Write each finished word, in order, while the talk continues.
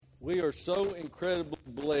We are so incredibly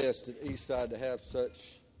blessed at Eastside to have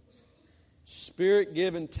such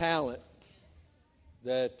Spirit-given talent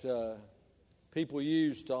that people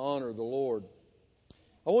use to honor the Lord.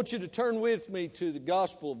 I want you to turn with me to the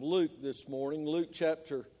Gospel of Luke this morning, Luke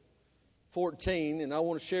chapter 14, and I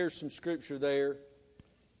want to share some scripture there.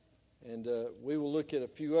 And we will look at a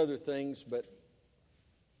few other things, but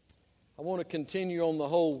I want to continue on the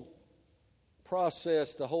whole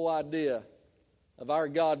process, the whole idea of our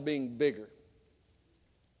God being bigger.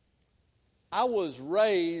 I was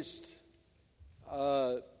raised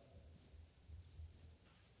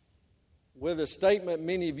with a statement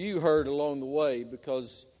many of you heard along the way,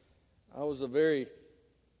 because I was a very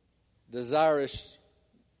desiring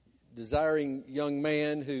young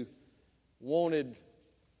man who wanted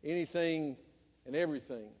anything and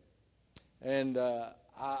everything. And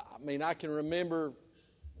I can remember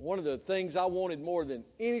one of the things I wanted more than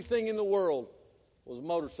anything in the world was a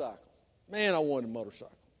motorcycle. Man, I wanted a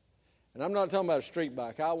motorcycle. And I'm not talking about a street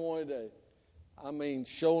bike. I wanted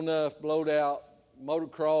sure enough, blowed out,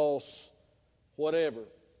 motocross, whatever.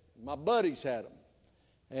 My buddies had them.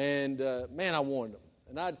 And, I wanted them.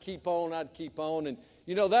 And I'd keep on. And,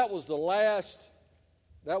 that was the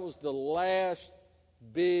last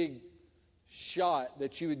big shot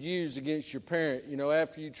that you would use against your parent,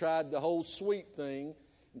 after you tried the whole sweet thing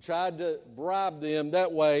and tried to bribe them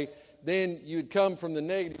that way. Then you'd come from the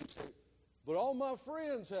negative and say, but all my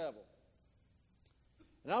friends have them.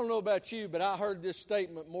 And I don't know about you, but I heard this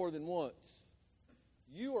statement more than once.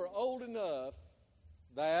 You are old enough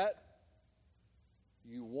that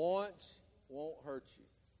you once won't hurt you.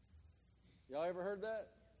 Y'all ever heard that?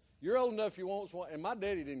 You're old enough you once won't. And my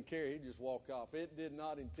daddy didn't care. He'd just walk off. It did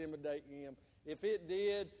not intimidate him. If it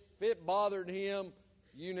did, if it bothered him,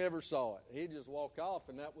 you never saw it. He'd just walk off,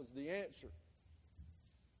 and that was the answer.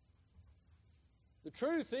 The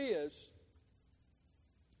truth is,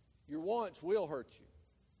 your wants will hurt you.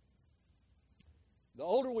 The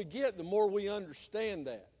older we get, the more we understand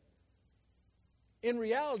that. In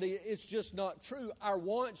reality, it's just not true. Our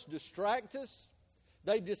wants distract us.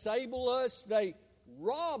 They disable us. They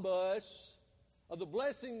rob us of the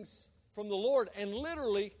blessings from the Lord and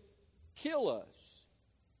literally kill us.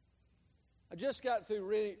 I just got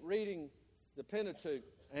through reading the Pentateuch,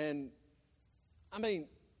 and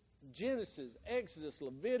Genesis, Exodus,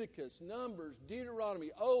 Leviticus, Numbers,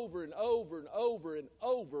 Deuteronomy, over and over and over and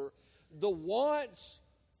over, the wants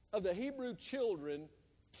of the Hebrew children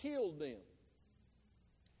killed them.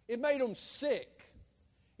 It made them sick.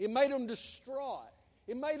 It made them distraught.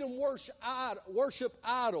 It made them worship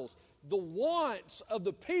idols. The wants of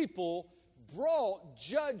the people brought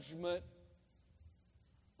judgment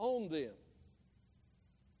on them.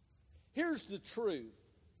 Here's the truth.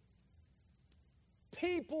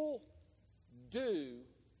 People do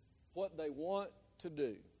what they want to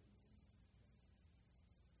do.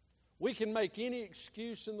 We can make any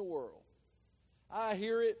excuse in the world. I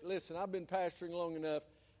hear it. Listen, I've been pastoring long enough.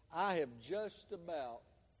 I have just about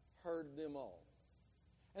heard them all.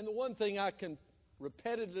 And the one thing I can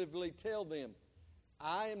repetitively tell them,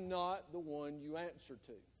 I am not the one you answer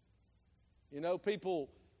to. People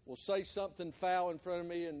will say something foul in front of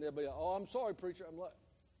me, and they'll be like, oh, I'm sorry, preacher. I'm like,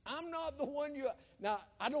 I'm not the one you... Now,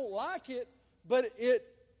 I don't like it, but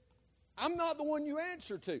I'm not the one you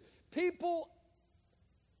answer to. People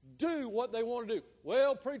do what they want to do.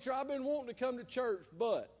 Well, preacher, I've been wanting to come to church,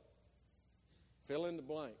 but... fill in the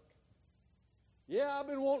blank. Yeah, I've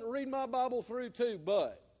been wanting to read my Bible through too,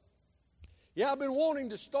 but... yeah, I've been wanting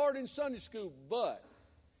to start in Sunday school, but...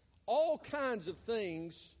 all kinds of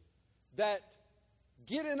things that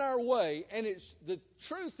get in our way, and the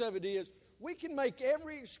truth of it is, we can make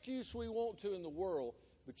every excuse we want to in the world,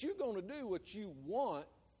 but you're going to do what you want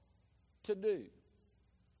to do.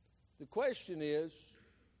 The question is,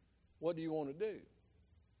 what do you want to do?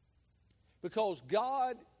 Because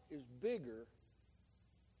God is bigger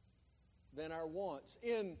than our wants.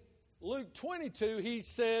 In Luke 22, he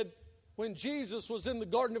said, when Jesus was in the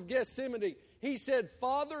Garden of Gethsemane, he said,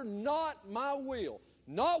 Father, not my will,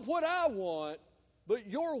 not what I want, but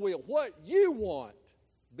your will, what you want,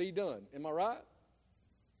 be done. Am I right?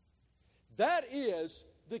 That is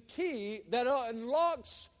the key that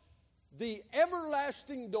unlocks the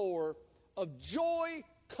everlasting door of joy,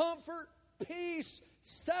 comfort, peace,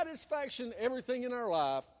 satisfaction, everything in our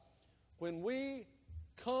life when we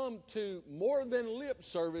come to more than lip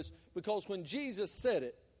service, because when Jesus said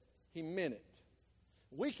it, he meant it.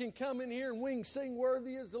 We can come in here and we can sing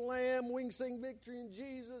Worthy is the Lamb, we can sing Victory in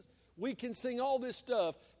Jesus, we can sing all this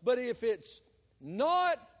stuff, but if it's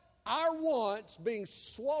not our wants being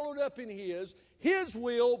swallowed up in His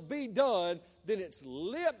will be done, then it's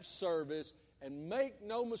lip service, and make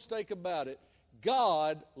no mistake about it,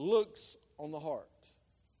 God looks on the heart.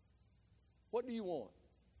 What do you want?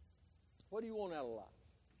 What do you want out of life?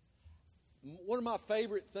 One of my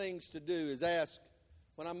favorite things to do is ask,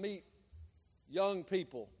 when I meet young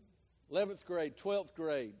people, 11th grade, 12th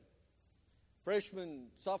grade, freshman,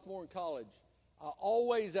 sophomore in college, I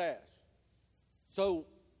always ask, so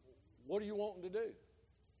what are you wanting to do?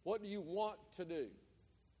 What do you want to do?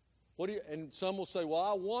 And some will say, well,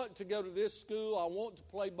 I want to go to this school, I want to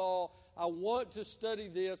play ball, I want to study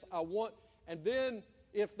this, and then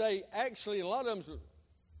if they actually, a lot of them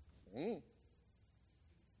say,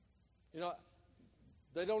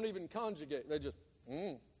 they don't even conjugate, they just,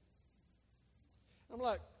 I'm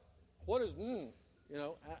like, what is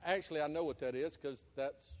actually I know what that is because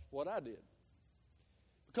that's what I did.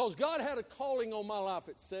 Because God had a calling on my life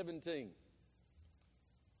at 17.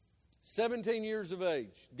 17 years of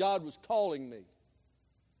age, God was calling me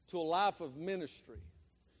to a life of ministry.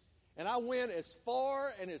 And I went as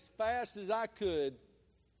far and as fast as I could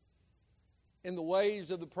in the ways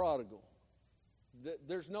of the prodigal.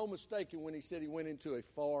 There's no mistaking when he said he went into a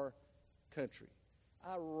far country.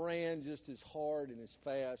 I ran just as hard and as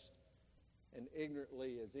fast and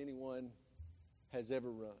ignorantly as anyone has ever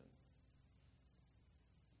run.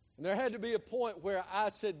 And there had to be a point where I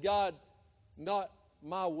said, God, not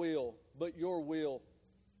my will, but your will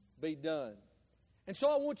be done. And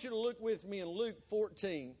so I want you to look with me in Luke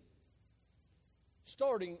 14,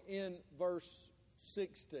 starting in verse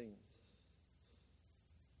 16.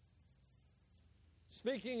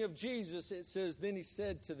 Speaking of Jesus, it says, then he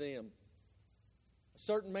said to them, a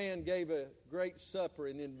certain man gave a great supper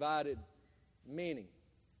and invited many.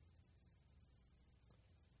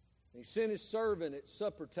 He sent his servant at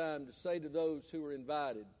supper time to say to those who were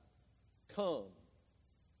invited, come,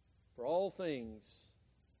 for all things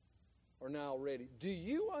are now ready. Do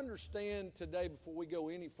you understand today, before we go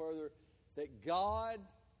any further, that God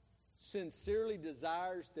sincerely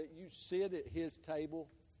desires that you sit at his table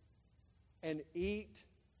and eat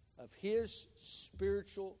of his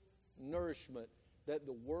spiritual nourishment that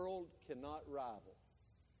the world cannot rival?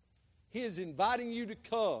 He is inviting you to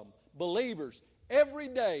come, believers, every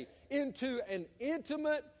day into an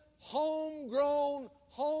intimate, homegrown,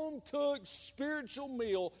 home-cooked spiritual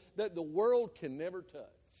meal that the world can never touch.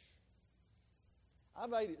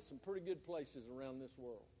 I've ate at some pretty good places around this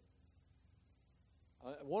world.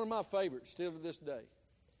 One of my favorites still to this day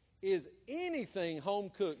is anything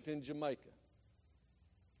home-cooked in Jamaica.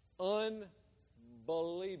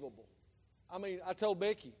 Unbelievable. I mean, I told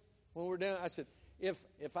Becky when we were down, I said,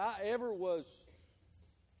 if I ever was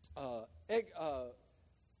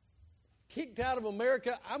kicked out of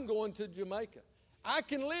America, I'm going to Jamaica. I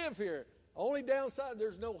can live here. Only downside,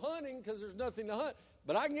 there's no hunting because there's nothing to hunt.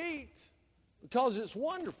 But I can eat because it's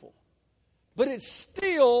wonderful. But it's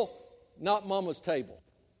still not Mama's table.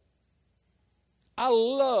 I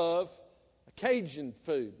love Cajun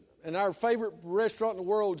food. And our favorite restaurant in the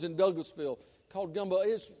world is in Douglasville called Gumbo.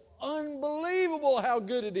 It's unbelievable how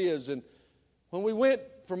good it is. And when we went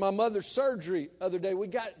for my mother's surgery the other day, we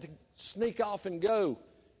got to sneak off and go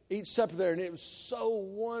eat supper there. And it was so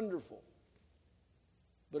wonderful.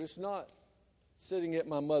 But it's not sitting at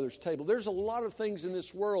my mother's table. There's a lot of things in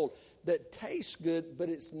this world that taste good, but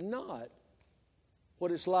it's not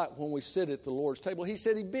what it's like when we sit at the Lord's table. He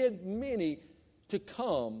said he bid many to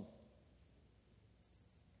come,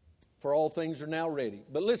 for all things are now ready.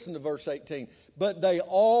 But listen to verse 18. But they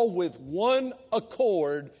all with one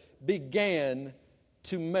accord began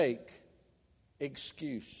to make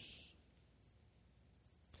excuse.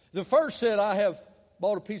 The first said, I have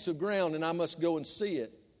bought a piece of ground and I must go and see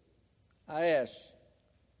it. I ask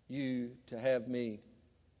you to have me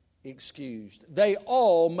excused. They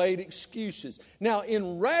all made excuses. Now,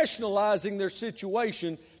 in rationalizing their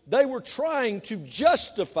situation, they were trying to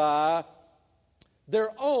justify their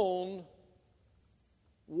own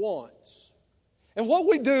wants. And what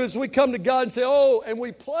we do is we come to God and say, and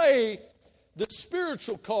we play the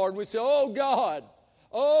spiritual card. We say, oh, God,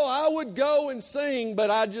 I would go and sing,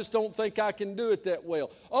 but I just don't think I can do it that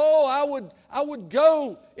well. I would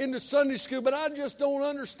go into Sunday school, but I just don't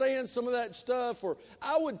understand some of that stuff. Or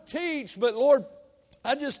I would teach, but Lord,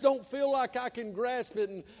 I just don't feel like I can grasp it.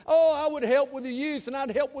 And I would help with the youth, and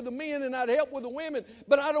I'd help with the men, and I'd help with the women,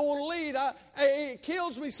 but I don't want to lead. It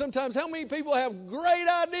kills me sometimes how many people have great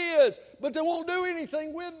ideas, but they won't do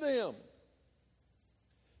anything with them.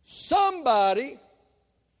 Somebody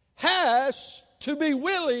has to be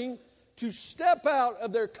willing to step out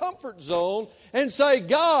of their comfort zone and say,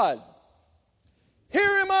 God, here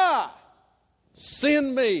am I,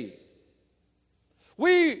 send me.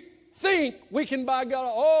 We think we can buy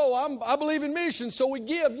God. Oh, I believe in missions, so we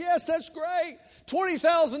give. Yes, that's great.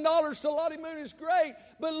 $20,000 to Lottie Moon is great.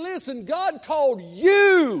 But listen, God called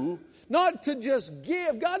you not to just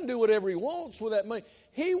give. God can do whatever He wants with that money.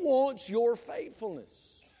 He wants your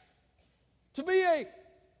faithfulness. To be a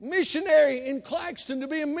missionary in Claxton, to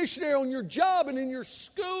be a missionary on your job and in your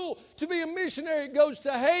school, to be a missionary that goes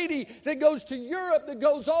to Haiti, that goes to Europe, that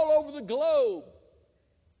goes all over the globe.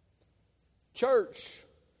 Church,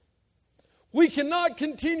 we cannot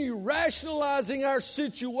continue rationalizing our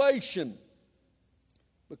situation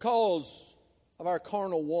because of our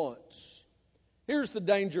carnal wants. Here's the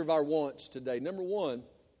danger of our wants today. Number one,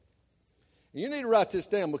 and you need to write this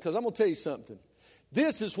down because I'm going to tell you something.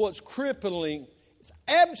 This is what's crippling, it's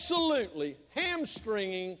absolutely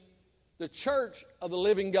hamstringing the church of the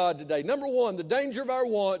living God today. Number one, the danger of our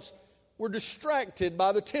wants, we're distracted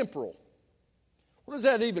by the temporal. What does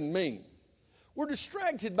that even mean? We're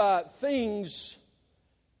distracted by things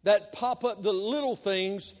that pop up, the little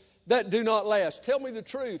things that do not last. Tell me the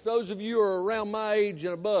truth, those of you who are around my age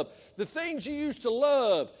and above. The things you used to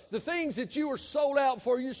love, the things that you were sold out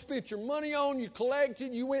for, you spent your money on, you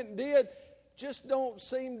collected, you went and did, just don't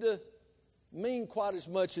seem to mean quite as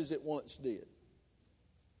much as it once did.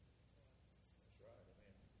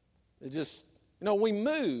 It just, we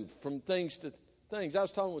move from things to things. I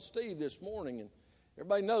was talking with Steve this morning, and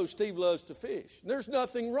everybody knows Steve loves to fish. There's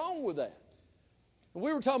nothing wrong with that. And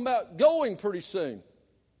we were talking about going pretty soon.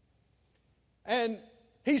 And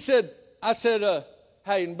I said,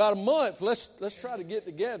 hey, in about a month, let's try to get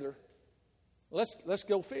together. Let's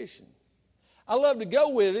go fishing. I love to go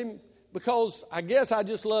with him because I guess I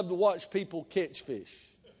just love to watch people catch fish.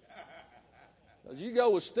 As you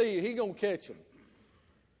go with Steve, he's going to catch them.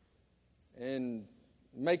 And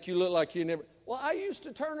make you look like you never. Well, I used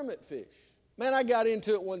to tournament fish. Man, I got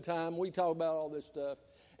into it one time. We talk about all this stuff.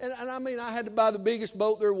 And I mean, I had to buy the biggest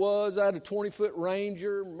boat there was. I had a 20-foot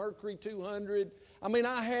Ranger, Mercury 200. I mean,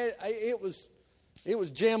 it was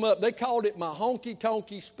jam up. They called it my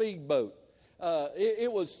honky-tonky speedboat.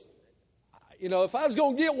 It was, if I was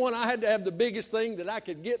going to get one, I had to have the biggest thing that I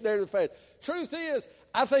could get there the fastest. Truth is,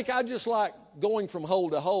 I think I just like going from hole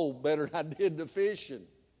to hole better than I did the fishing.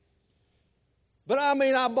 But I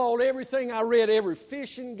mean, I bought everything. I read every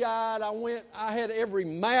fishing guide. I had every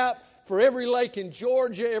map for every lake in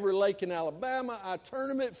Georgia, every lake in Alabama. I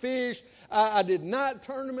tournament fished. I did night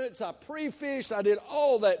tournaments. I pre-fished. I did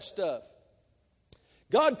all that stuff.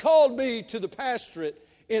 God called me to the pastorate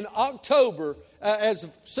in October as a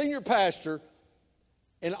senior pastor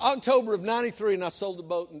in October of 93, and I sold the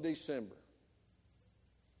boat in December.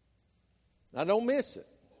 I don't miss it.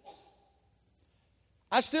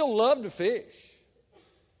 I still love to fish.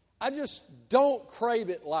 I just don't crave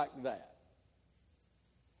it like that.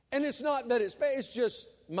 And it's not that it's bad, it's just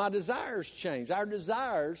my desires change. Our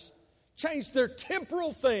desires change. They're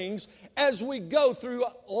temporal things as we go through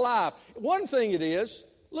life. One thing it is,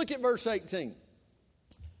 look at verse 18.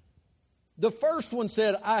 The first one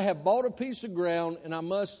said, I have bought a piece of ground and I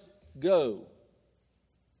must go.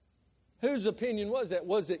 Whose opinion was that?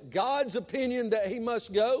 Was it God's opinion that he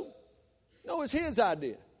must go? No, it's his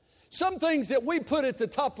idea. Some things that we put at the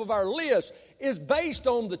top of our list is based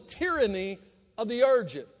on the tyranny of the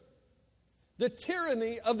urgent. The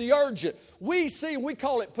tyranny of the urgent. We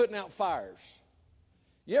call it putting out fires.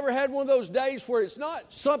 You ever had one of those days where it's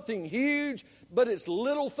not something huge, but it's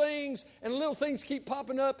little things, and little things keep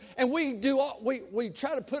popping up, and we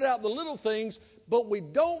try to put out the little things, but we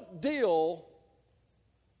don't deal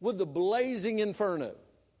with the blazing inferno.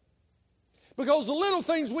 Because the little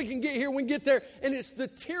things we can get here, we can get there, and it's the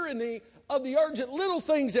tyranny of the urgent. Little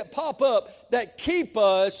things that pop up that keep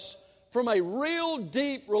us from a real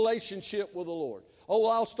deep relationship with the Lord. Oh,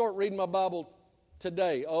 well, I'll start reading my Bible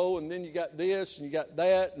today. Oh, and then you got this, and you got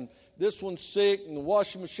that, and this one's sick, and the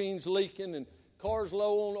washing machine's leaking, and car's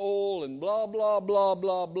low on oil, and blah, blah, blah,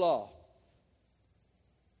 blah, blah.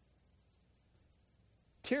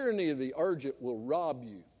 Tyranny of the urgent will rob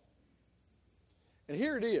you. And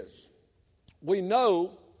here it is. We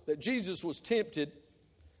know that Jesus was tempted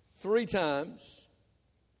 3 times,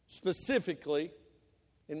 specifically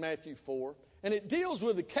in Matthew 4. And it deals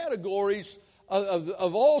with the categories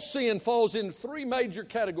of all sin falls into 3 major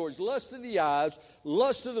categories. Lust of the eyes,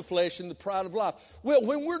 lust of the flesh, and the pride of life. Well,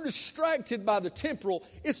 when we're distracted by the temporal,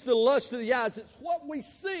 it's the lust of the eyes. It's what we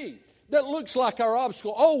see that looks like our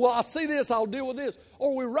obstacle. Oh, well, I see this, I'll deal with this.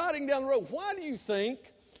 Or we're riding down the road. Why do you think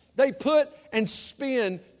they put and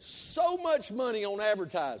spend so much money on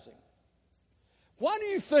advertising? Why do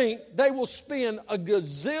you think they will spend a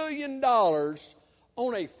gazillion dollars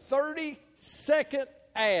on a 30-second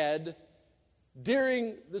ad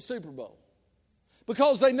during the Super Bowl.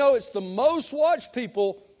 Because they know it's the most watched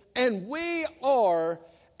people, and we are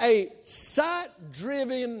a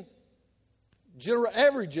sight-driven generation.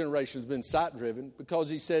 Every generation's been sight-driven because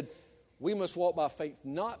he said, we must walk by faith,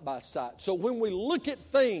 not by sight. So when we look at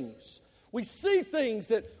things, we see things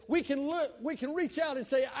that we can reach out and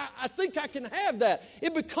say, I think I can have that.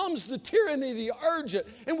 It becomes the tyranny, the urgent,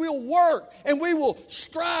 and we'll work, and we will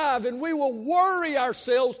strive, and we will worry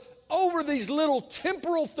ourselves over these little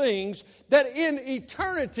temporal things that in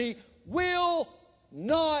eternity will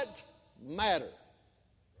not matter.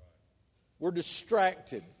 We're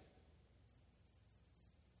distracted.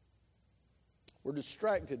 We're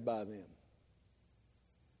distracted by them.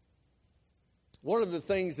 One of the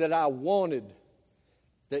things that I wanted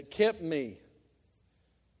that kept me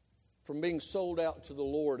from being sold out to the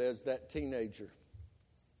Lord as that teenager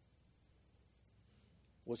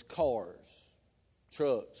was cars,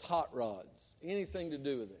 trucks, hot rods, anything to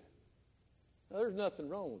do with that. Now, there's nothing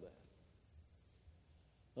wrong with that.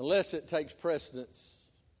 Unless it takes precedence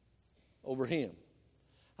over Him.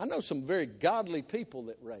 I know some very godly people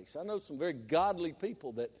that race. I know some very godly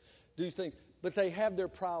people that do things, but they have their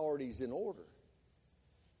priorities in order.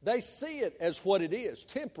 They see it as what it is,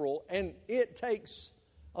 temporal, and it takes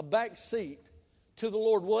a back seat to the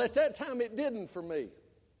Lord. Well, at that time, it didn't for me.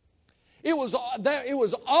 It was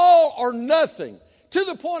all or nothing. To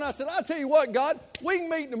the point I said, I'll tell you what, God, we can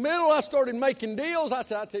meet in the middle. I started making deals. I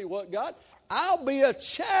said, I'll tell you what, God, I'll be a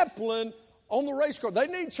chaplain on the race car. They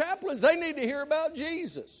need chaplains. They need to hear about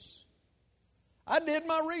Jesus. I did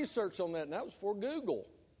my research on that, and that was for Google.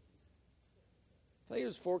 I think it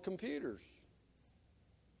was for computers.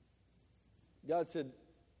 God said,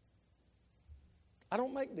 I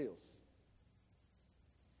don't make deals.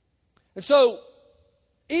 And so,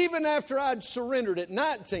 even after I'd surrendered at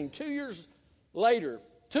 19, 2 years later,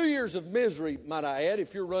 2 years of misery, might I add,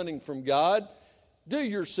 if you're running from God, do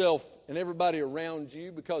yourself and everybody around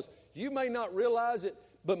you, because you may not realize it,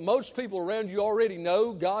 but most people around you already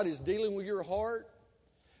know God is dealing with your heart,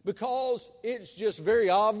 because it's just very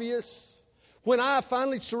obvious. When I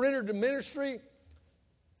finally surrendered to ministry,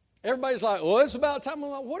 everybody's like, well, it's about time.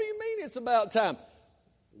 I'm like, what do you mean it's about time?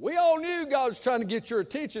 We all knew God was trying to get your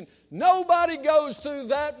attention. Nobody goes through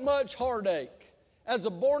that much heartache as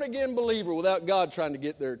a born-again believer without God trying to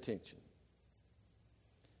get their attention.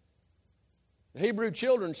 The Hebrew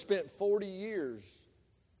children spent 40 years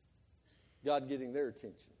God getting their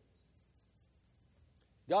attention.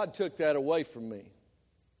 God took that away from me.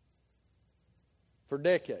 For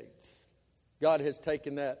decades, God has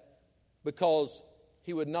taken that because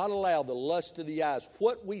He would not allow the lust of the eyes,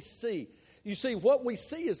 what we see. You see, what we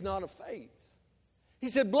see is not of faith. He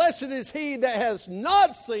said, blessed is he that has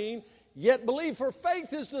not seen, yet believe. For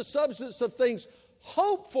faith is the substance of things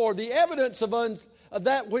hoped for, the evidence of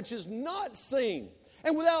that which is not seen.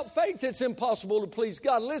 And without faith, it's impossible to please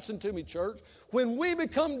God. Listen to me, church. When we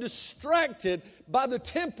become distracted by the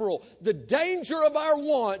temporal, the danger of our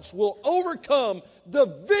wants will overcome the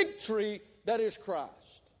victory that is Christ.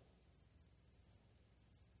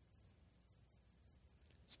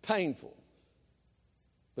 It's painful,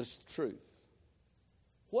 but it's the truth.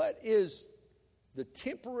 What is the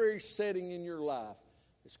temporary setting in your life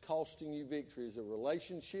that's costing you victory? Is it a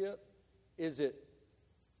relationship? Is it,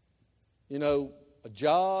 a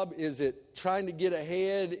job? Is it trying to get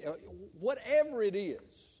ahead? Whatever it is,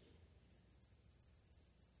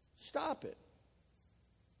 stop it.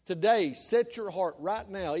 Today, set your heart right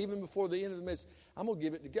now, even before the end of the message. I'm going to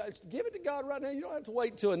give it to God. Give it to God right now. You don't have to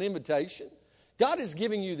wait till an invitation. God is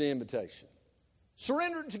giving you the invitation.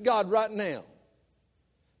 Surrender it to God right now.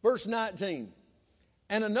 Verse 19.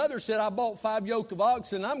 And another said, I bought 5 yoke of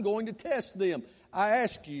oxen, I'm going to test them. I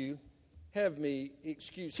ask you, have me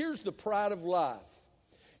excused. Here's the pride of life.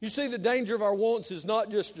 You see, the danger of our wants is not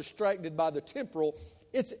just distracted by the temporal,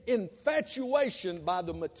 it's infatuation by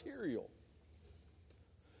the material.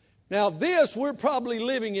 Now this, we're probably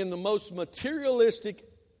living in the most materialistic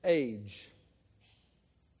age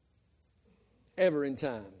ever in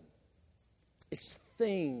time. It's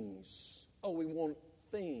things. Oh, we want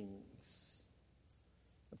things.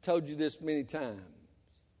 I've told you this many times.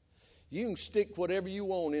 You can stick whatever you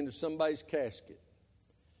want into somebody's casket,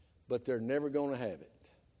 but they're never going to have it.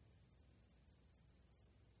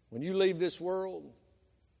 When you leave this world,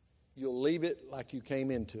 you'll leave it like you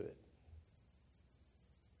came into it.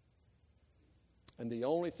 And the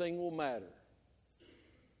only thing will matter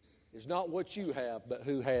is not what you have, but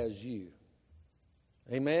who has you.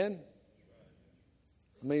 Amen?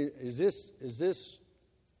 I mean, is this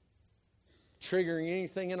triggering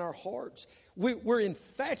anything in our hearts? We're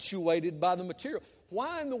infatuated by the material.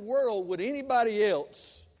 why in the world would anybody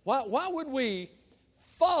else, why would we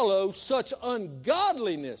follow such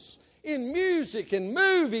ungodliness in music and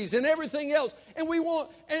movies and everything else? And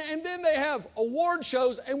and then they have award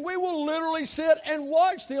shows, and we will literally sit and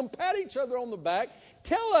watch them pat each other on the back,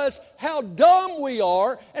 tell us how dumb we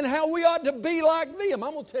are and how we ought to be like them.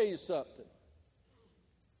 I'm going to tell you something.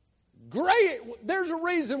 There's a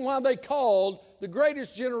reason why they called the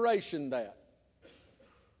greatest generation that.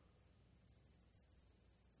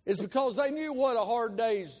 It's because they knew what a hard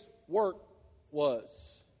day's work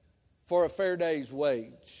was for a fair day's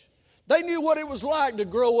wage. They knew what it was like to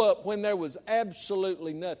grow up when there was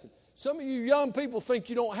absolutely nothing. Some of you young people think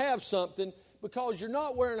you don't have something because you're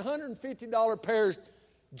not wearing $150 pair of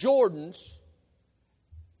Jordans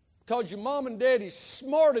because your mom and daddy's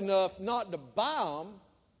smart enough not to buy them.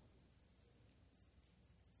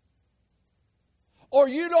 Or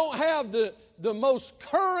you don't have the most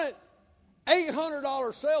current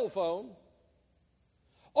 $800 cell phone.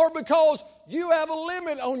 Or because you have a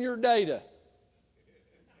limit on your data.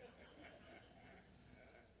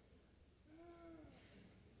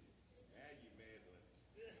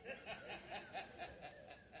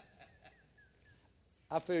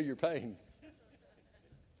 I feel your pain.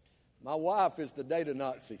 My wife is the data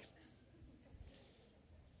Nazi.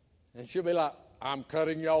 And she'll be like, I'm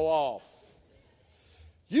cutting y'all off.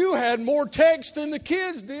 You had more text than the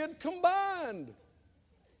kids did combined.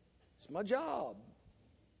 It's my job.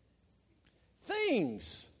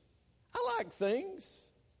 Things. I like things.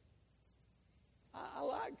 I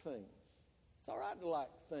like things. It's all right to like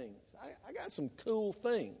things. I got some cool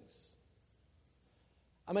things.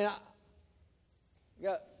 I mean, I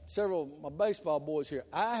got several of my baseball boys here.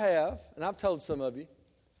 I have, and I've told some of you,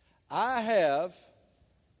 I have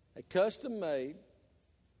a custom-made,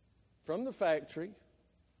 from the factory,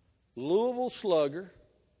 Louisville Slugger,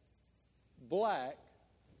 black,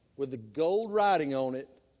 with the gold writing on it.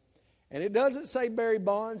 And it doesn't say Barry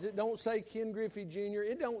Bonds. It don't say Ken Griffey Jr.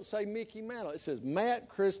 It don't say Mickey Mantle. It says Matt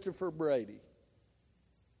Christopher Brady.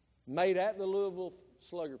 Made at the Louisville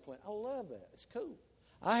Slugger plant. I love that. It's cool.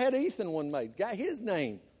 I had Ethan one made. Got his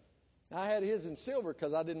name. I had his in silver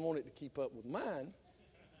because I didn't want it to keep up with mine.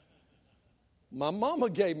 My mama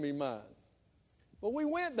gave me mine. But we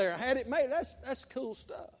went there. I had it made. That's cool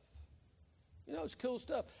stuff. You know, it's cool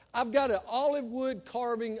stuff. I've got an olive wood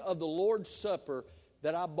carving of the Lord's Supper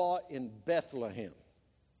that I bought in Bethlehem.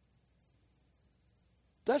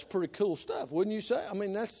 That's pretty cool stuff, wouldn't you say? I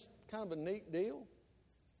mean, that's kind of a neat deal.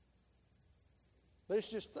 But it's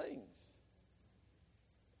just things.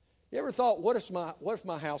 You ever thought, what if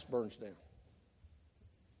my house burns down?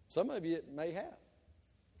 Some of you it may have.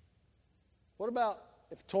 What about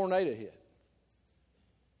if a tornado hit?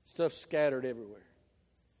 Stuff scattered everywhere.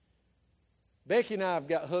 Becky and I have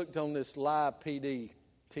got hooked on this live PD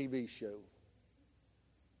TV show.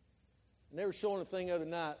 And they were showing a thing the other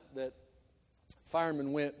night that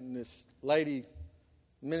firemen went and this lady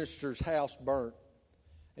minister's house burnt.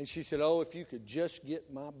 And she said, oh, if you could just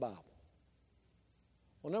get my Bible.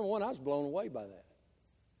 Well, number one, I was blown away by that.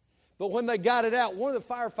 But when they got it out, one of the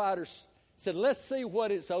firefighters said, let's see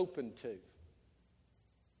what it's open to.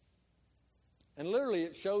 And literally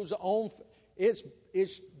it shows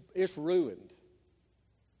it's ruined.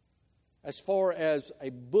 As far as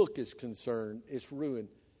a book is concerned, it's ruined.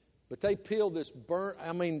 But they peel this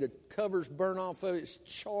the cover's burnt off of it. It's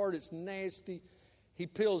charred, it's nasty. He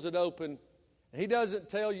peels it open. And he doesn't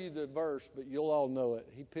tell you the verse, but you'll all know it.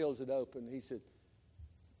 He peels it open. He said,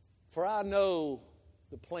 for I know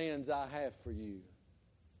the plans I have for you,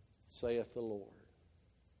 saith the Lord,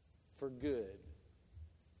 for good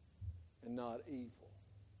and not evil.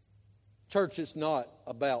 Church, it's not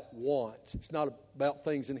about wants. It's not about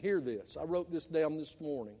things. And hear this. I wrote this down this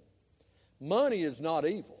morning. Money is not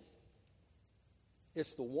evil.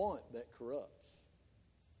 It's the want that corrupts.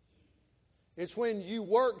 It's when you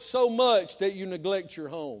work so much that you neglect your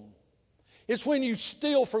home. It's when you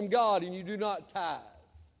steal from God and you do not tithe.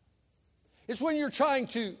 It's when you're trying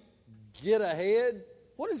to get ahead.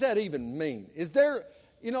 What does that even mean? Is there,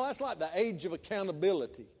 that's like the age of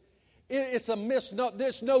accountability. It's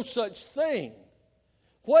there's no such thing.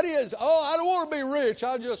 What is, I don't want to be rich.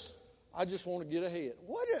 I just want to get ahead.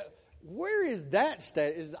 Where is that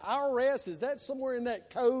stat? Is the IRS, is that somewhere in that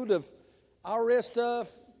code of IRS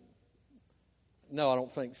stuff? No, I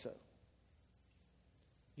don't think so.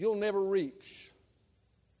 You'll never reach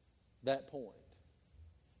that point.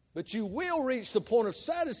 But you will reach the point of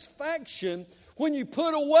satisfaction when you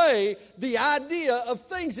put away the idea of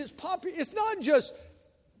things that's popular. It's not just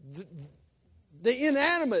the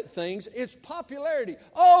inanimate things, it's popularity.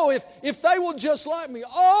 Oh, if they will just like me.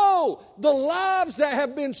 Oh, the lives that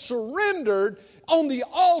have been surrendered on the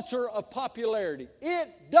altar of popularity.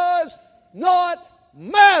 It does not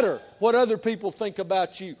matter what other people think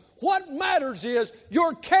about you. What matters is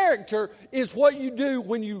your character is what you do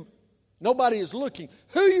when nobody is looking.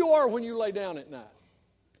 Who you are when you lay down at night.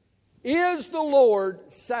 Is the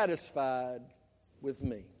Lord satisfied with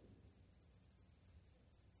me?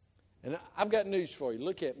 And I've got news for you.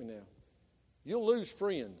 Look at me now. You'll lose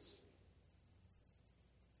friends.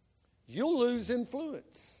 You'll lose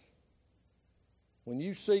influence when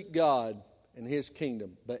you seek God and His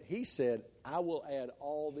kingdom. But He said, I will add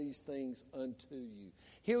all these things unto you.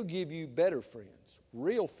 He'll give you better friends,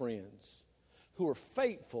 real friends, who are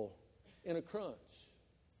faithful in a crunch.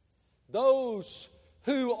 Those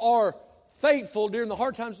who are faithful during the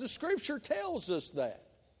hard times, the Scripture tells us that.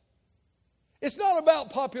 It's not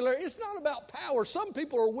about popularity. It's not about power. Some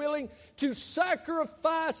people are willing to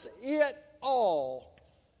sacrifice it all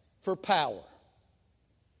for power.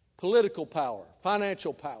 Political power,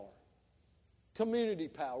 financial power, community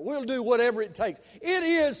power. We'll do whatever it takes. It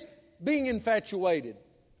is being infatuated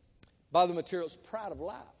by the material. It's pride of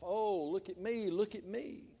life. Oh, look at me, look at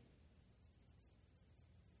me.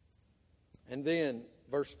 And then,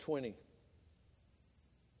 verse 20.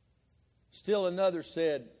 Still another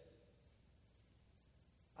said,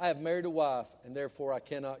 I have married a wife, and therefore I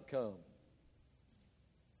cannot come.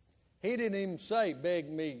 He didn't even say, beg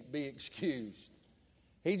me, be excused.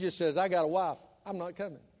 He just says, I got a wife, I'm not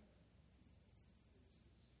coming.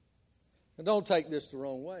 Now don't take this the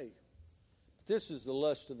wrong way. This is the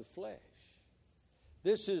lust of the flesh.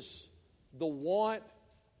 This is the want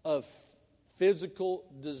of physical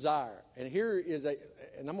desire. And here is and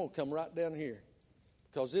I'm going to come right down here,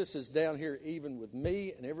 because this is down here even with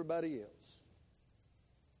me and everybody else.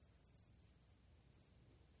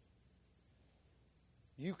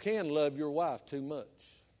 You can love your wife too much.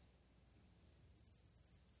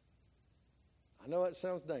 I know that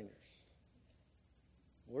sounds dangerous.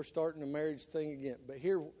 We're starting a marriage thing again. But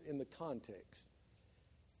here in the context,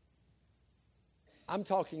 I'm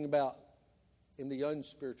talking about in the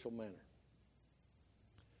unspiritual manner.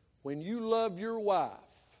 When you love your wife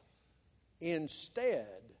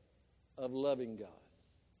instead of loving God,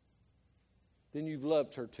 then you've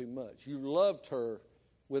loved her too much. You've loved her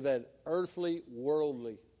with that earthly,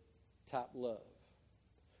 worldly type love.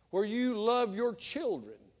 Where you love your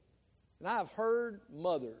children. And I've heard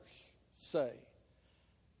mothers say,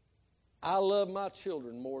 I love my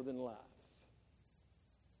children more than life.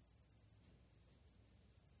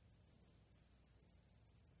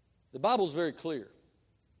 The Bible's very clear.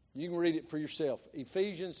 You can read it for yourself.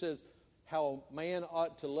 Ephesians says how a man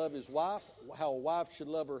ought to love his wife, how a wife should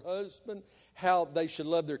love her husband, how they should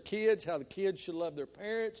love their kids, how the kids should love their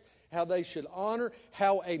parents, how they should honor,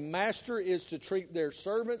 how a master is to treat their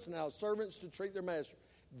servants, and how servants to treat their master.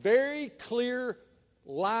 Very clear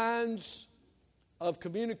lines of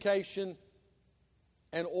communication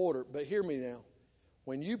and order. But hear me now.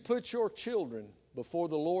 When you put your children before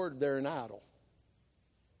the Lord, they're an idol.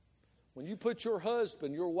 When you put your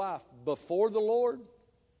husband, your wife before the Lord,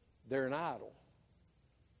 they're an idol.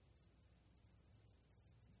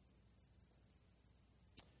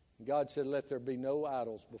 God said, let there be no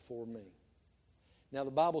idols before me. Now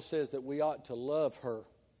the Bible says that we ought to love her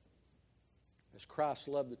as Christ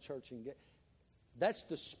loved the church. And that's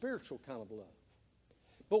the spiritual kind of love.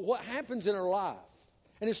 But what happens in our life,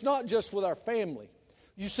 and it's not just with our family.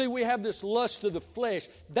 You see, we have this lust of the flesh,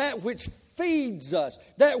 that which feeds us,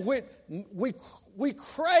 that which we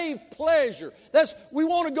crave pleasure. We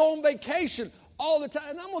want to go on vacation all the time.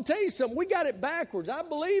 And I'm going to tell you something. We got it backwards. I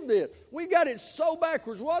believe this. We got it so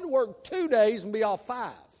backwards. We ought to work 2 days and be off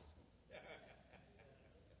 5.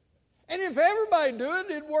 And if everybody do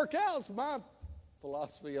it, it'd work out. It's my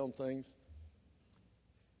philosophy on things.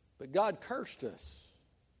 But God cursed us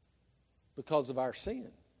because of our sin.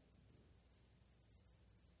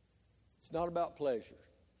 It's not about pleasure.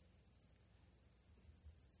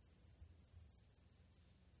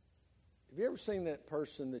 Have you ever seen that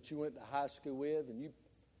person that you went to high school with and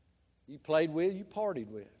you played with, you partied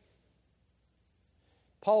with?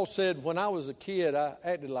 Paul said, when I was a kid, I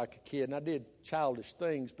acted like a kid and I did childish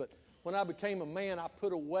things, but when I became a man, I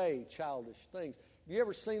put away childish things. Have you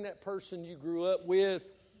ever seen that person you grew up with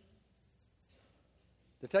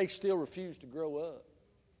that they still refuse to grow up?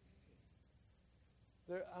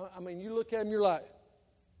 You look at them, you're like,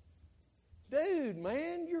 dude,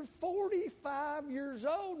 man, you're 45 years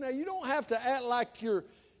old. Now, you don't have to act like you're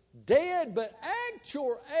dead, but act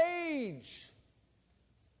your age.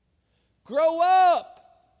 Grow up.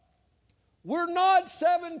 We're not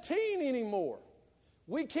 17 anymore.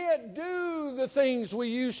 We can't do the things we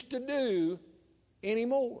used to do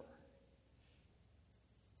anymore.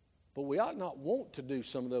 But we ought not want to do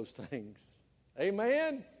some of those things.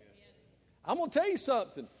 Amen? I'm going to tell you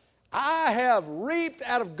something. I have reaped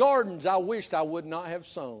out of gardens I wished I would not have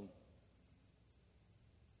sown.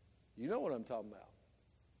 You know what I'm talking about.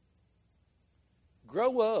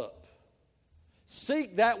 Grow up.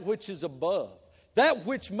 Seek that which is above, that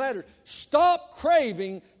which matters. Stop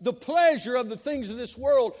craving the pleasure of the things of this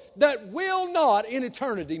world that will not in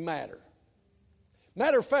eternity matter.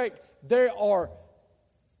 Matter of fact, they are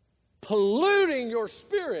polluting your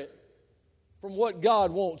spirit from what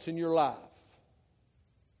God wants in your life.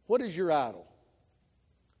 What is your idol?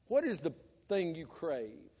 What is the thing you crave?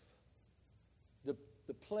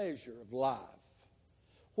 The pleasure of life.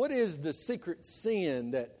 What is the secret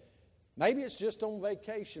sin that maybe it's just on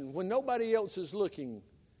vacation when nobody else is looking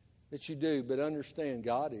that you do, but understand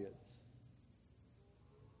God is.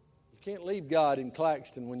 You can't leave God in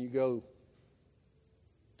Claxton when you go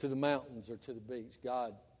to the mountains or to the beach.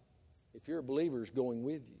 God, if you're a believer, is going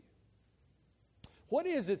with you. What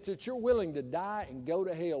is it that you're willing to die and go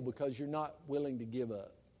to hell because you're not willing to give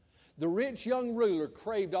up? The rich young ruler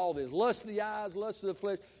craved all this. Lust of the eyes, lust of the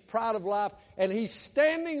flesh, pride of life. And he's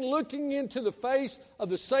standing looking into the face of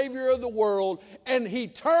the Savior of the world. And he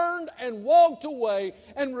turned and walked away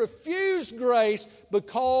and refused grace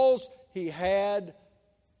because he had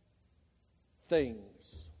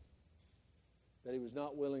things that he was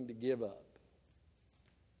not willing to give up.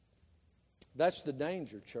 That's the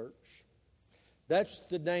danger, church. That's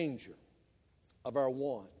the danger of our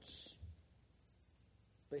wants.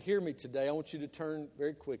 But hear me today. I want you to turn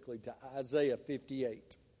very quickly to Isaiah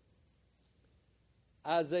 58.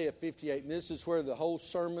 Isaiah 58. And this is where the whole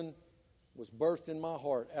sermon was birthed in my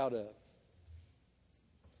heart out of.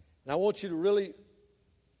 And I want you to really,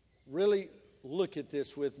 really look at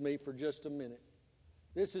this with me for just a minute.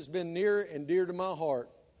 This has been near and dear to my heart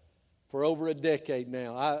for over a decade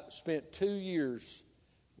now. I spent 2 years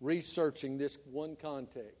researching this one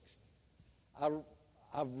context.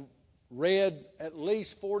 I've read at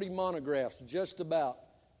least 40 monographs just about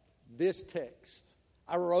this text.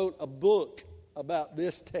 I wrote a book about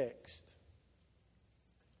this text.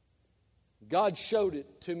 God showed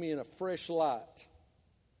it to me in a fresh light,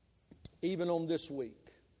 even on this week.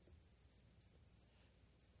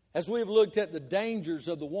 As we've looked at the dangers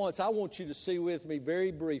of the wants, I want you to see with me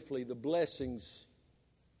very briefly the blessings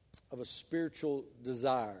of a spiritual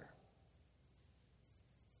desire.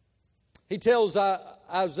 He tells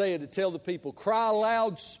Isaiah to tell the people, cry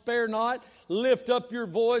aloud, spare not, lift up your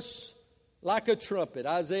voice like a trumpet.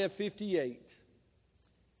 Isaiah 58.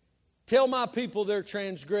 Tell my people their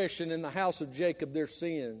transgression and the house of Jacob their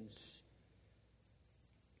sins.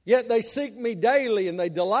 Yet they seek me daily and they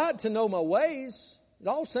delight to know my ways. It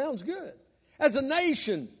all sounds good. As a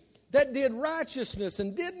nation that did righteousness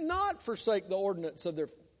and did not forsake the ordinance of their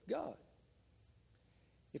God.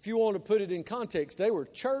 If you want to put it in context, they were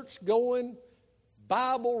church-going,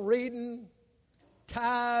 Bible-reading,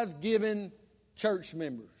 tithe-giving church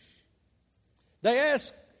members. They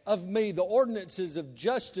ask of me the ordinances of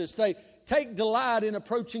justice. They take delight in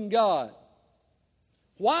approaching God.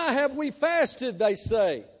 Why have we fasted, they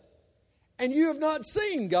say, and you have not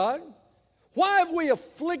seen, God? Why have we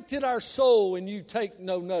afflicted our soul and you take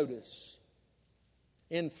no notice?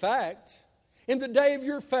 In fact, in the day of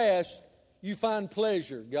your fast, you find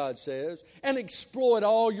pleasure, God says, and exploit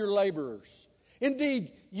all your laborers.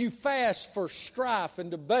 Indeed, you fast for strife and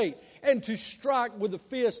debate, and to strike with the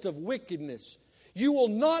fist of wickedness. You will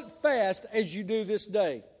not fast as you do this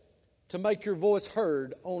day, to make your voice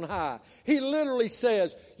heard on high. He literally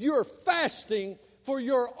says, you're fasting for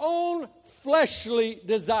your own fleshly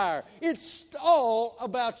desire. It's all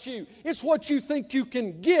about you. It's what you think you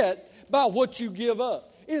can get by what you give up.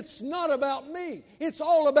 It's not about me. It's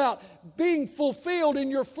all about being fulfilled in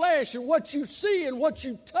your flesh and what you see and what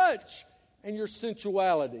you touch and your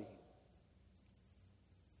sensuality.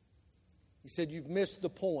 He said, you've missed the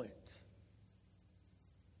point.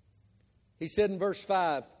 He said in verse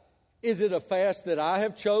 5, is it a fast that I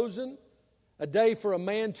have chosen? A day for a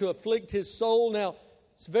man to afflict his soul? Now,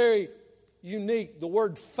 it's very unique. The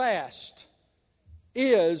word fast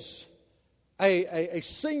is a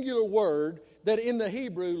singular word that in the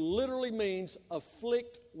Hebrew literally means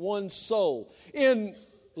afflict one's soul. In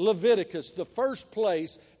Leviticus, the first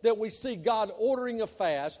place that we see God ordering a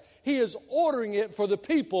fast, He is ordering it for the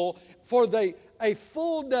people for a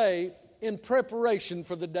full day in preparation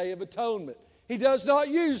for the Day of Atonement. He does not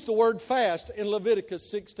use the word fast in Leviticus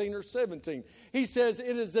 16 or 17. He says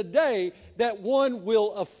it is a day that one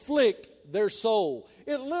will afflict their soul.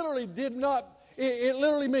 It literally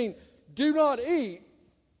means do not eat,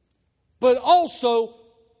 but also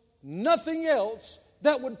nothing else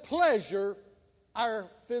that would pleasure our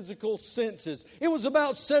physical senses. It was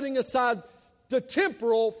about setting aside the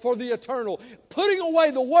temporal for the eternal, putting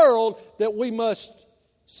away the world that we must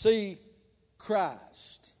see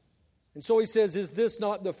Christ. And so he says, is this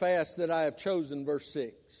not the fast that I have chosen, verse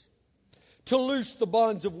 6? To loose the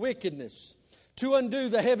bonds of wickedness, to undo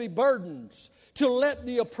the heavy burdens, to let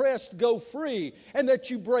the oppressed go free, and that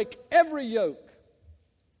you break every yoke.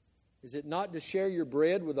 Is it not to share your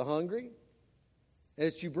bread with the hungry,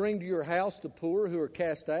 as you bring to your house the poor who are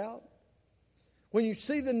cast out? When you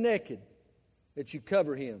see the naked, that you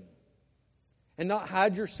cover him, and not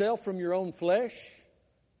hide yourself from your own flesh?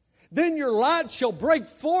 Then your light shall break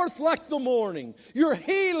forth like the morning. Your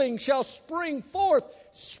healing shall spring forth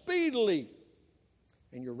speedily.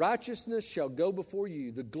 And your righteousness shall go before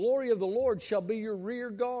you. The glory of the Lord shall be your rear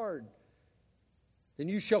guard. Then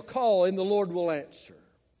you shall call, and the Lord will answer.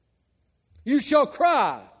 You shall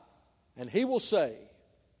cry, and he will say,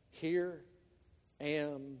 here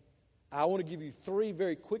am I. I want to give you 3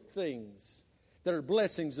 very quick things that are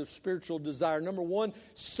blessings of spiritual desire. Number 1,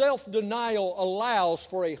 self-denial allows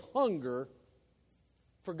for a hunger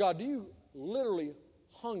for God. Do you literally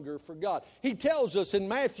hunger for God? He tells us in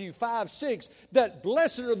Matthew 5:6 that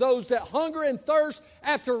blessed are those that hunger and thirst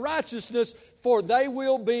after righteousness, for they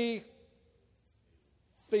will be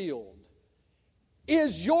filled.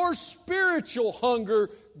 Is your spiritual hunger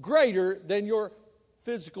greater than your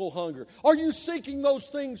physical hunger? Are you seeking those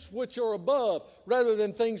things which are above rather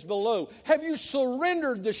than things below? Have you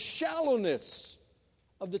surrendered the shallowness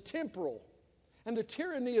of the temporal and the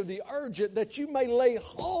tyranny of the urgent, that you may lay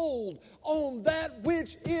hold on that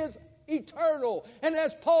which is eternal? And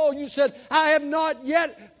as Paul, you said, I have not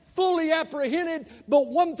yet fully apprehended, but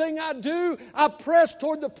one thing I do, I press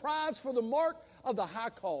toward the prize for the mark of the high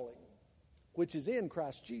calling, which is in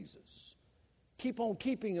Christ Jesus. Keep on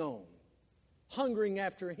keeping on, hungering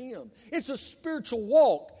after him. It's a spiritual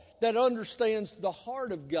walk that understands the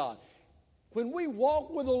heart of God. When we walk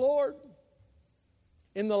with the Lord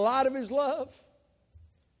in the light of his love,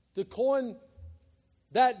 to coin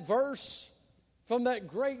that verse from that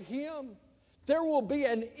great hymn, there will be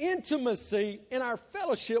an intimacy in our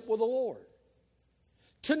fellowship with the Lord.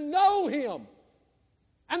 To know him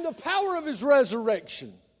and the power of his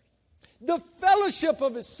resurrection, the fellowship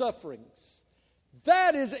of his sufferings,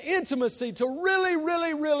 that is intimacy, to really,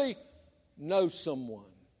 really, really know someone.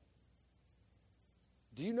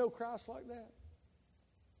 Do you know Christ like that?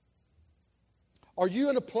 Are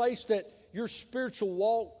you in a place that your spiritual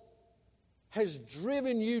walk has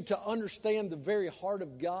driven you to understand the very heart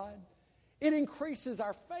of God? It increases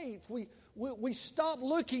our faith. We stop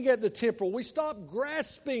looking at the temporal. We stop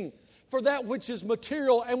grasping for that which is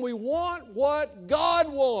material, and we want what God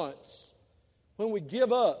wants when we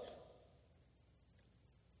give up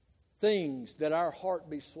things that our heart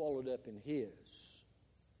be swallowed up in his.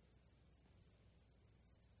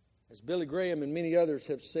 As Billy Graham and many others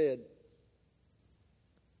have said,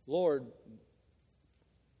 Lord,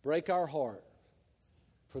 break our heart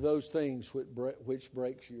for those things which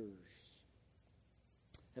breaks yours.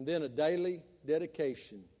 And then a daily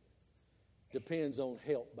dedication depends on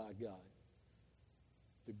help by God.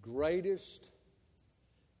 The greatest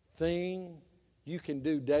thing you can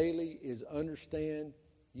do daily is understand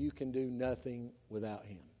you can do nothing without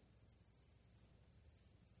him.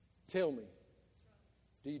 Tell me,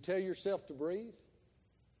 do you tell yourself to breathe?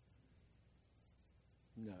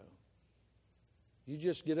 No. You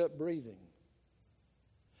just get up breathing.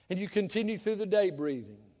 And you continue through the day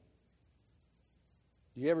breathing.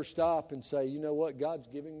 Do you ever stop and say, you know what, God's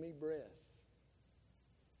giving me breath?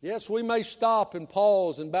 Yes, we may stop and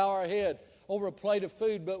pause and bow our head over a plate of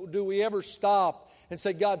food, but do we ever stop and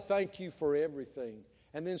say, God, thank you for everything,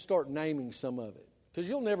 and then start naming some of it? Because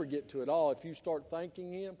you'll never get to it all. If you start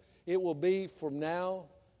thanking him, it will be from now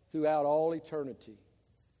throughout all eternity.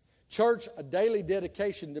 Church, a daily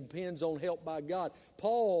dedication depends on help by God.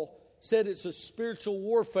 Paul said it's a spiritual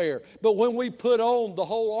warfare. But when we put on the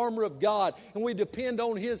whole armor of God and we depend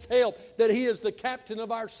on his help, that he is the captain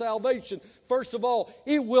of our salvation, first of all,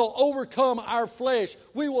 it will overcome our flesh.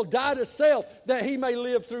 We will die to self that he may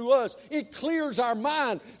live through us. It clears our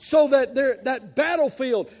mind so that that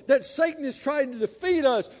battlefield that Satan is trying to defeat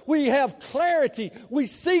us, we have clarity. We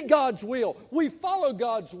see God's will. We follow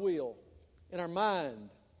God's will in our mind.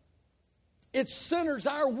 It centers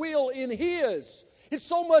our will in his. It's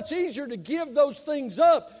so much easier to give those things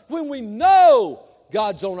up when we know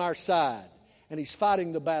God's on our side and He's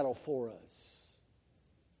fighting the battle for us.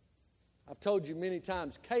 I've told you many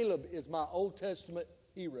times, Caleb is my Old Testament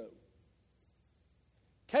hero.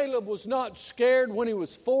 Caleb was not scared when he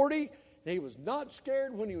was 40. He was not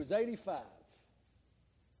scared when he was 85.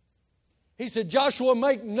 He said, Joshua,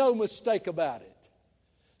 make no mistake about it.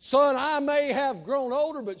 Son, I may have grown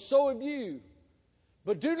older, but so have you.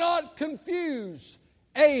 But do not confuse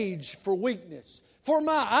age for weakness. For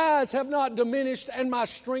my eyes have not diminished, and my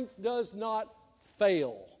strength does not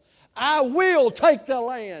fail. I will take the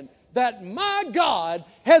land that my God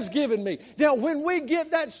has given me. Now, when we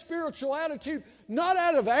get that spiritual attitude, not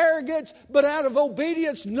out of arrogance, but out of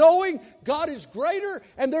obedience, knowing God is greater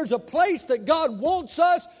and there's a place that God wants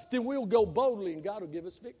us, then we'll go boldly and God will give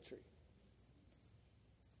us victory.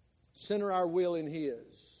 Center our will in His.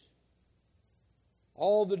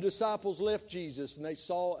 All the disciples left Jesus and they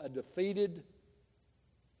saw a defeated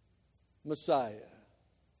Messiah.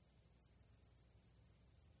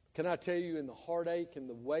 Can I tell you, in the heartache and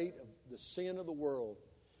the weight of the sin of the world,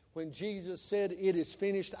 when Jesus said, it is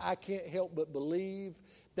finished, I can't help but believe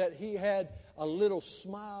that He had a little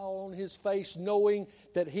smile on His face, knowing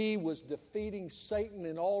that He was defeating Satan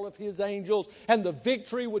and all of his angels, and the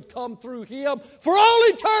victory would come through Him for all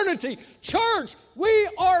eternity. Church, we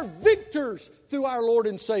are victors through our Lord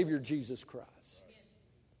and Savior, Jesus Christ.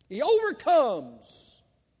 He overcomes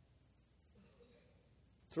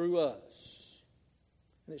through us.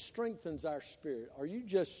 And it strengthens our spirit. Are you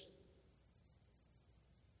just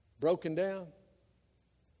broken down?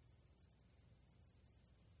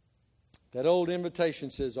 That old invitation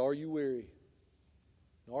says, are you weary?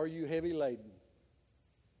 Are you heavy laden?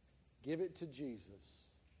 Give it to Jesus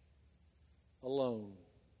alone.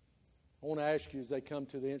 I want to ask you as they come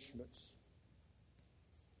to the instruments.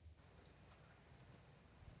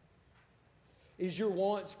 Is your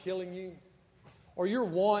wants killing you? Or your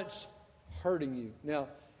wants hurting you? Now,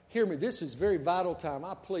 hear me. This is very vital time.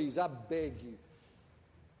 I beg you.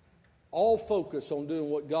 All focus on doing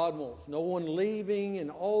what God wants. No one leaving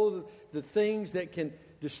and all of the things that can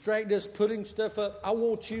distract us, putting stuff up. I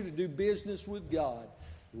want you to do business with God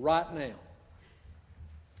right now.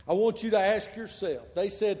 I want you to ask yourself. They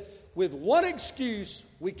said, with one excuse,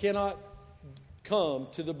 we cannot come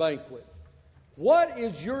to the banquet. What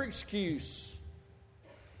is your excuse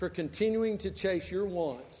for continuing to chase your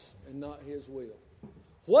wants and not His will?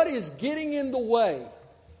 What is getting in the way?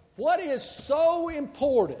 What is so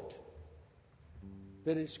important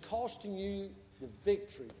that it's costing you the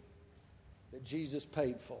victory that Jesus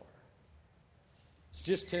paid for? It's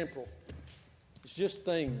just temporal. It's just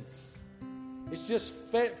things. It's just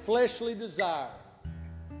fleshly desire.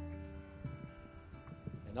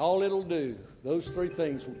 And all it'll do, those three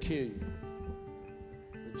things will kill you.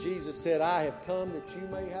 But Jesus said, I have come that you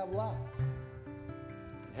may have life.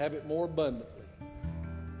 Have it more abundantly.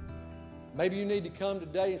 Maybe you need to come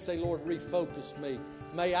today and say, Lord, refocus me.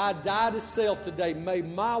 May I die to self today. May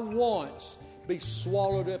my wants be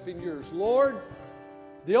swallowed up in yours. Lord,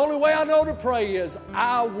 the only way I know to pray is,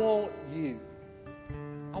 I want you.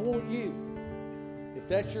 I want you. If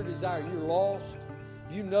that's your desire, you're lost.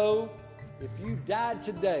 You know, if you died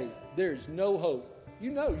today, there's no hope.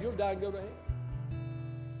 You know you'll die and go to hell.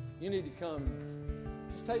 You need to come.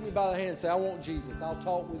 Just take me by the hand and say, I want Jesus. I'll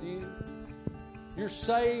talk with you. You're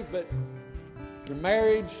saved, but your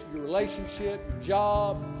marriage, your relationship, your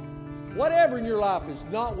job, whatever in your life is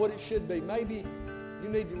not what it should be. Maybe you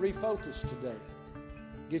need to refocus today.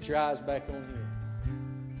 Get your eyes back on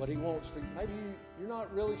Him. What He wants for you. Maybe you're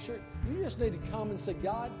not really sure. You just need to come and say,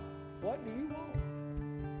 God, what do you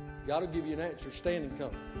want? God will give you an answer. Stand and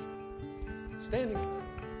come. Stand and come.